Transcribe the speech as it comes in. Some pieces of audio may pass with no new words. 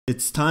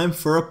It's time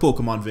for a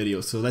Pokemon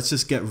video, so let's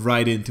just get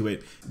right into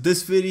it.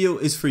 This video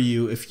is for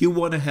you if you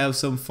want to have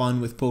some fun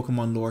with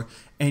Pokemon lore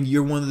and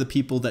you're one of the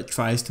people that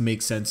tries to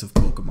make sense of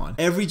Pokemon.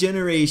 Every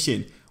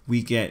generation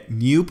we get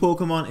new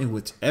Pokemon, and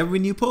with every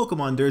new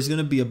Pokemon there's going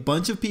to be a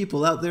bunch of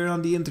people out there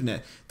on the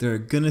internet that are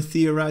going to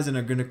theorize and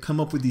are going to come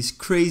up with these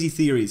crazy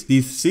theories.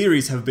 These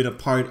theories have been a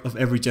part of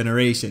every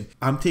generation.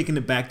 I'm taking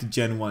it back to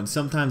Gen 1.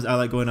 Sometimes I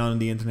like going on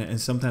the internet and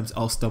sometimes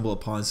I'll stumble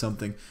upon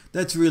something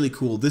that's really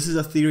cool. This is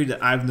a theory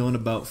that I've known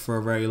about for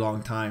a very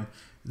long time.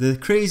 The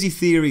crazy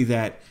theory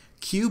that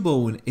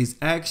Cubone is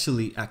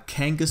actually a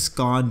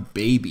Kangaskhan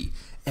baby.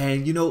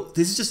 And you know,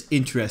 this is just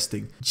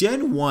interesting.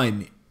 Gen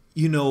 1,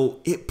 you know,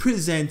 it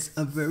presents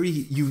a very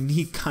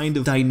unique kind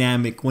of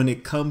dynamic when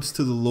it comes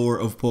to the lore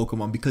of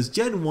Pokemon, because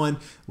Gen 1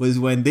 was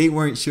when they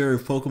weren't sure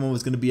if Pokemon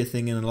was going to be a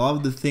thing, and a lot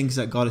of the things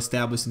that got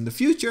established in the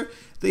future,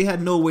 they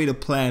had no way to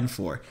plan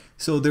for.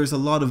 So there's a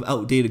lot of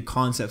outdated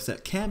concepts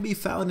that can be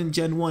found in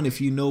Gen 1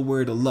 if you know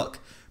where to look.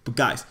 But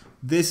guys,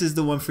 this is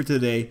the one for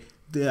today.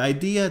 The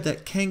idea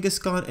that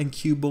Kangaskhan and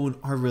Cubone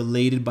are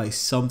related by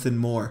something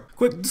more.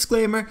 Quick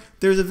disclaimer,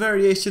 there's a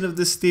variation of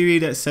this theory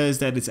that says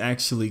that it's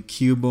actually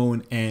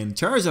Cubone and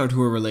Charizard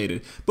who are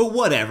related. But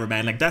whatever,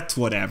 man, like that's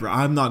whatever.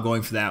 I'm not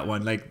going for that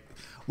one. Like,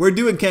 we're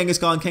doing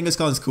Kangaskhan.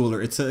 Kangaskhan's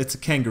cooler. It's a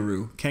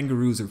kangaroo.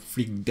 Kangaroos are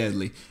freaking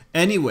deadly.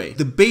 Anyway,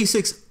 the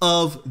basics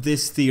of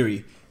this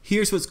theory.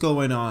 Here's what's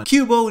going on.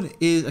 Cubone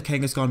is a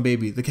Kangaskhan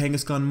baby. The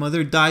Kangaskhan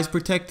mother dies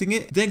protecting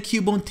it. Then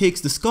Cubone takes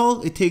the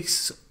skull. It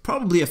takes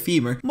probably a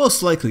femur.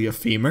 Most likely a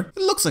femur.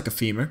 It looks like a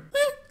femur.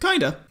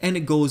 Kinda. And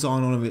it goes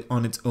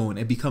on its own.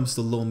 It becomes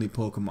the lonely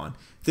Pokemon.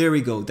 There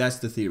we go. That's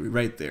the theory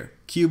right there.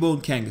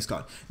 Cubone,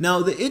 Kangaskhan.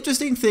 Now, the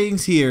interesting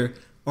things here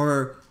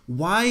are,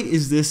 why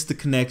is this the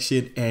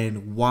connection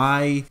and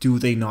why do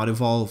they not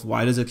evolve?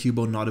 Why does a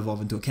Cubone not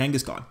evolve into a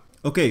Kangaskhan?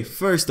 Okay,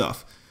 first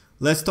off,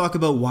 let's talk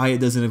about why it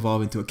doesn't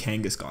evolve into a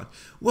Kangaskhan.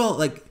 Well,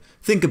 like,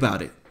 think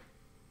about it.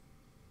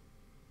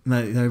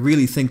 I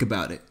really think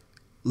about it.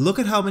 Look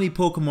at how many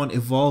Pokemon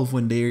evolve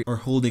when they are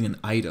holding an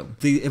item.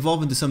 They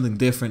evolve into something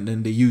different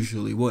than they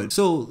usually would.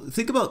 So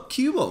think about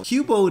Cubone.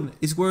 Cubone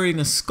is wearing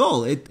a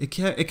skull. It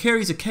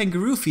carries a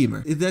kangaroo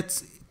femur.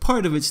 That's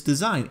part of its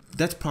design.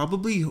 That's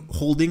probably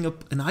holding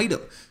up an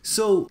item.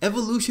 So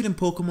evolution in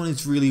Pokemon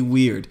is really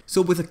weird.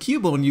 So with a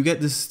Cubone, you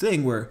get this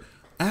thing where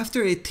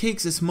after it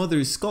takes its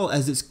mother's skull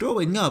as it's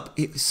growing up,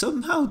 it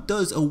somehow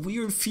does a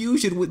weird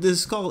fusion with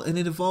this skull and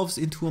it evolves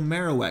into a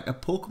Marowak, a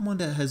Pokemon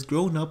that has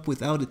grown up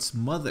without its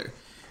mother.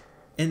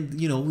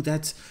 And, you know,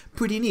 that's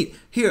pretty neat.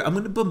 Here, I'm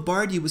going to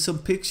bombard you with some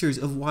pictures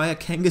of why a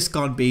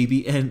Kangaskhan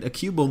baby and a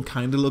Cubone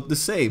kind of look the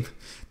same.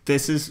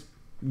 This is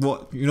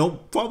what, you know,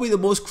 probably the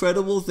most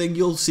credible thing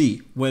you'll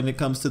see when it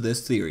comes to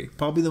this theory.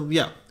 Probably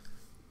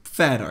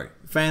fan art.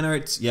 Fan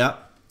arts, yeah.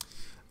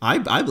 I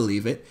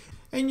believe it.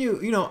 And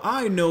you know,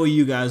 I know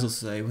you guys will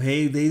say,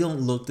 hey, they don't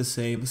look the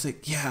same. It's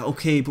like, yeah,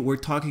 okay, but we're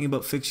talking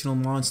about fictional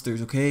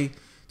monsters, okay?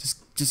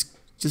 Just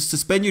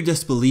suspend your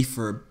disbelief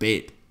for a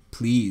bit,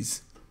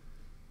 please.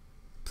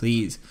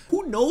 Please.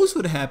 Who knows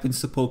what happens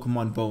to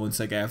Pokemon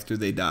bones like after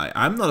they die?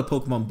 I'm not a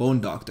Pokemon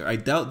bone doctor. I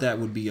doubt that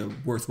would be a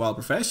worthwhile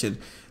profession.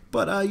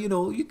 But, you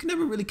know, you can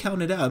never really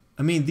count it out.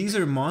 I mean, these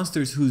are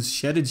monsters whose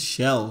shedded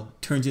shell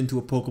turns into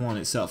a Pokemon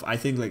itself. I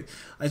think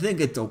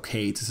it's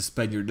okay to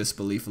suspend your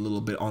disbelief a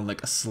little bit on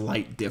like a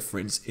slight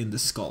difference in the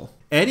skull.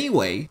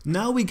 Anyway,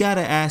 now we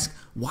gotta ask,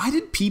 why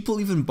did people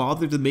even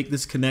bother to make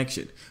this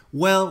connection?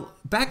 Well,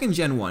 back in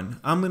Gen 1,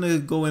 I'm gonna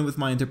go in with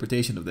my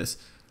interpretation of this.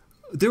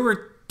 There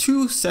were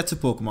two sets of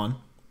Pokemon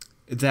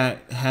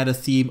that had a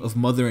theme of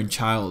mother and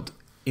child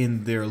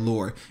in their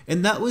lore,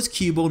 and that was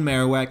Cubone,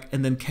 Marowak,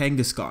 and then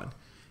Kangaskhan.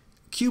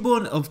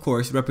 Cubone, of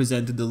course,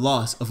 represented the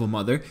loss of a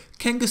mother.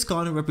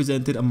 Kangaskhan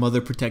represented a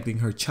mother protecting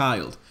her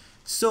child.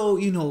 So,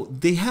 you know,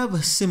 they have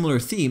a similar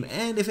theme,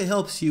 and if it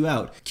helps you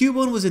out,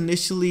 Cubone was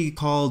initially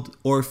called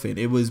Orphaned.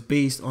 It was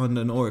based on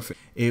an orphan,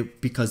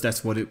 because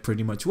that's what it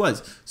pretty much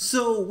was.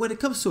 So, when it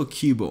comes to a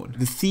Cubone,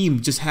 the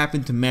theme just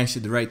happened to mesh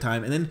at the right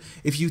time, and then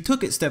if you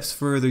took it steps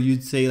further,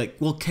 you'd say like,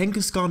 well,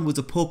 Kangaskhan was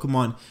a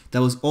Pokemon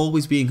that was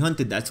always being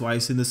hunted. That's why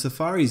it's in the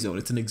Safari Zone.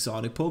 It's an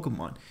exotic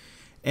Pokemon.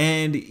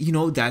 And, you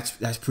know,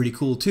 that's pretty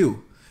cool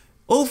too.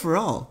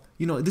 Overall,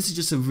 you know, this is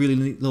just a really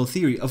neat little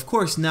theory. Of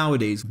course,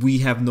 nowadays, we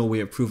have no way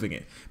of proving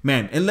it.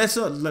 Man, and let's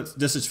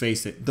just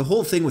face it. The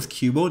whole thing with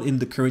Cubone in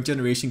the current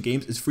generation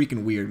games is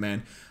freaking weird,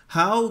 man.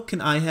 How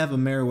can I have a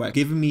Marowak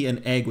giving me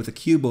an egg with a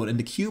Cubone, and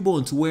the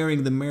Cubone's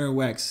wearing the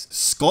Marowak's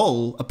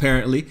skull,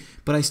 apparently,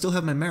 but I still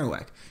have my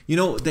Marowak? You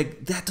know,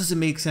 that doesn't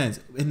make sense.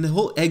 And the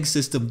whole egg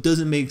system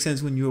doesn't make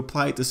sense when you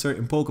apply it to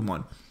certain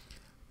Pokemon.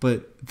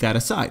 But that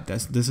aside,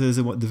 this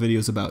isn't what the video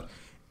is about.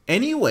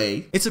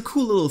 Anyway, it's a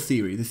cool little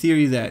theory. The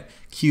theory that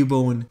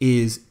Cubone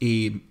is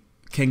a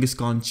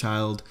Kangaskhan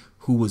child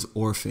who was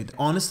orphaned.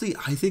 Honestly,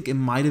 I think it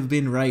might have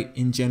been right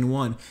in Gen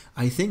 1.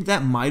 I think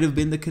that might have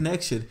been the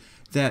connection.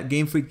 that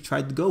Game Freak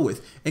tried to go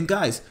with. And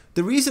guys,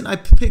 the reason I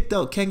picked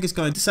out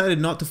Kangaskhan and decided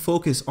not to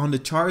focus on the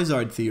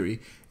Charizard theory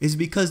is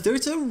because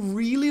there's a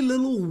really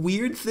little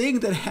weird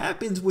thing that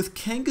happens with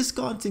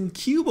Kangaskhan and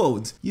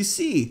Cubones. You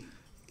see,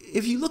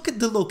 if you look at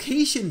the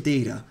location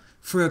data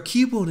for a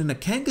Cubone and a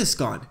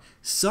Kangaskhan,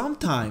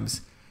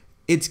 sometimes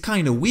it's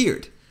kind of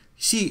weird.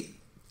 See,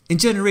 in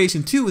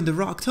Generation 2 in the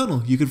Rock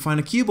Tunnel, you can find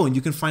a Cubone,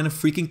 you can find a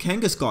freaking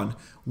Kangaskhan.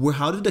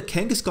 How did the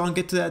Kangaskhan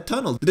get to that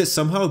tunnel? Did it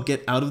somehow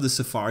get out of the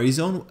Safari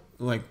Zone?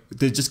 Like,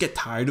 did it just get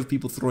tired of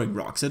people throwing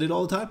rocks at it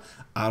all the time?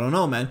 I don't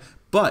know, man.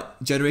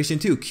 But Generation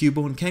 2,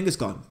 Cubone,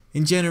 Kangaskhan.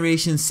 In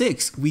Generation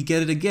 6, we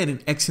get it again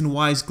in X and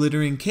Y's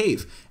Glittering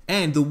Cave.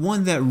 And the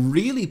one that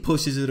really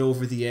pushes it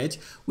over the edge,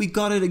 we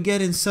got it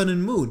again in Sun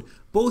and Moon.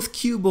 Both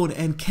Cubone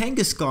and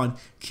Kangaskhan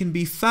can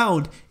be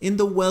found in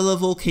the Wella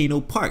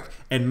Volcano Park.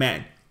 And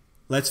man,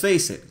 let's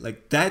face it,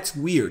 like, that's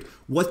weird.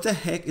 What the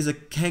heck is a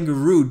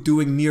kangaroo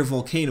doing near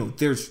volcano?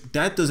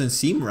 That doesn't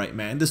seem right,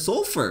 man. The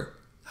sulfur.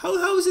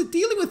 How is it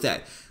dealing with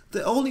that?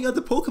 The only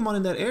other Pokemon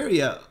in that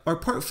area are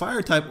part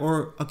fire type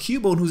or a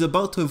Cubone who's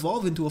about to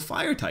evolve into a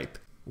fire type.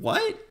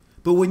 What?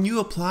 But when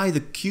you apply the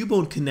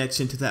Cubone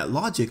connection to that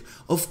logic,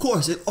 of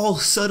course it all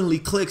suddenly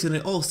clicks and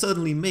it all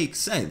suddenly makes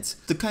sense.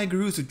 The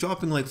kangaroos are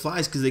dropping like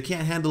flies because they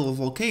can't handle a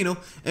volcano,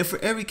 and for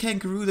every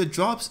kangaroo that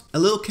drops, a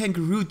little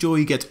kangaroo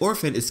Joey gets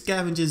orphaned, it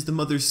scavenges the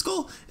mother's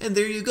skull, and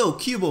there you go,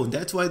 Cubone.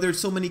 That's why there's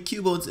so many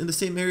Cubones in the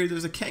same area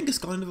there's a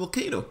Kangaskhan in a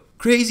volcano.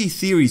 Crazy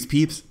theories,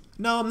 peeps.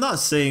 Now, I'm not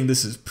saying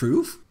this is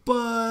proof,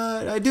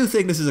 but I do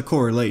think this is a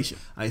correlation.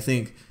 I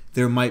think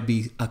there might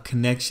be a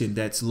connection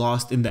that's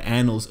lost in the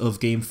annals of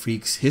Game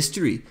Freak's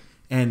history,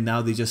 and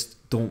now they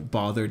just don't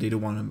bother. They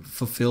don't want to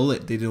fulfill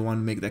it. They don't want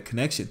to make that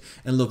connection.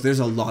 And look, there's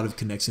a lot of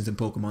connections in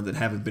Pokemon that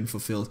haven't been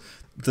fulfilled.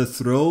 The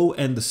throw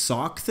and the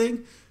sock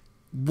thing,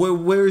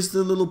 where's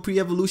the little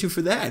pre-evolution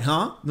for that,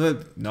 huh?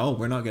 No,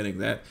 we're not getting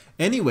that.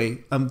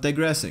 Anyway, I'm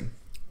digressing.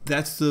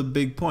 That's the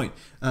big point.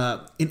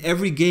 In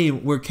every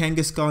game where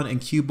Kangaskhan and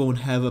Cubone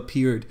have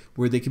appeared,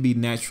 where they can be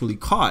naturally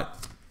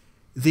caught,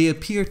 they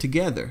appear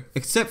together,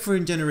 except for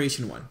in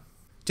Generation 1.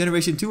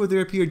 Generation 2, where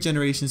they appear,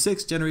 Generation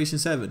 6, Generation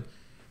 7.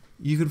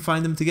 You can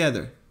find them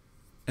together.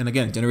 And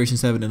again, Generation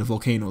 7 in a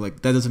volcano,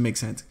 like, that doesn't make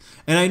sense.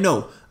 And I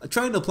know,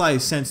 trying to apply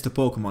sense to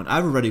Pokemon,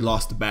 I've already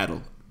lost the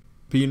battle.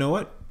 But you know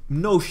what?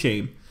 No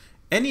shame.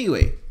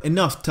 Anyway,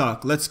 enough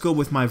talk. Let's go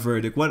with my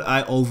verdict. What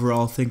I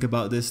overall think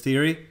about this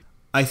theory.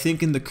 I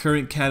think in the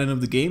current canon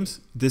of the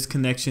games, this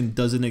connection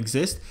doesn't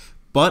exist,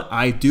 but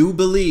I do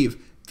believe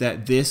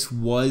that this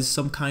was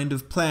some kind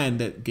of plan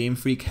that Game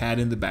Freak had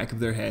in the back of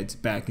their heads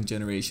back in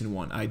Generation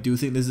 1. I do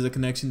think this is a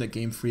connection that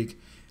Game Freak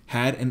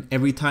had, and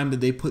every time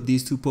that they put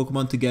these two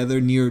Pokemon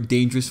together near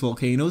dangerous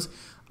volcanoes,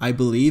 I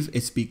believe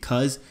it's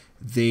because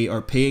they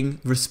are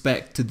paying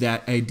respect to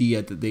that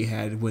idea that they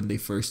had when they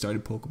first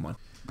started Pokemon.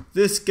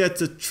 This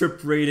gets a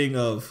trip rating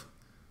of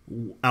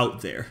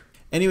out there.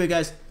 Anyway,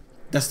 guys,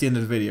 that's the end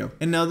of the video.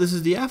 And now this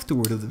is the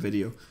afterword of the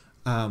video.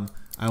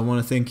 I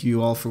want to thank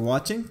you all for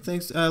watching.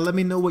 Thanks. Let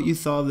me know what you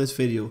thought of this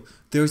video.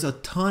 There's a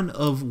ton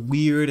of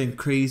weird and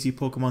crazy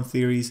Pokemon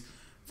theories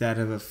that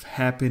have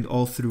happened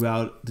all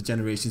throughout the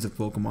generations of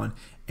Pokemon.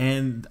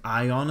 And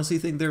I honestly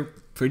think they're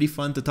pretty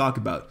fun to talk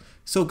about.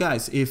 So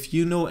guys, if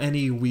you know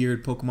any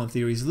weird Pokemon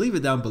theories, leave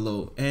it down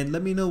below. And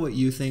let me know what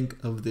you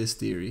think of this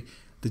theory.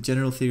 The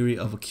general theory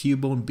of a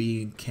Cubone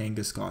being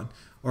Kangaskhan.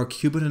 Or a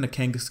Cubone and a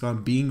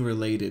Kangaskhan being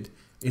related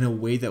in a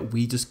way that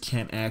we just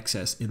can't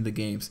access in the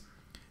games.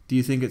 Do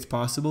you think it's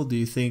possible? Do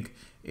you think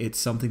it's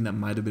something that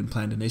might have been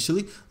planned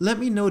initially? Let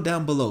me know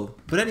down below.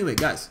 But anyway,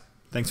 guys,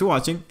 thanks for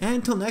watching, and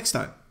until next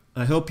time,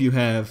 I hope you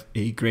have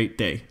a great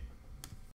day.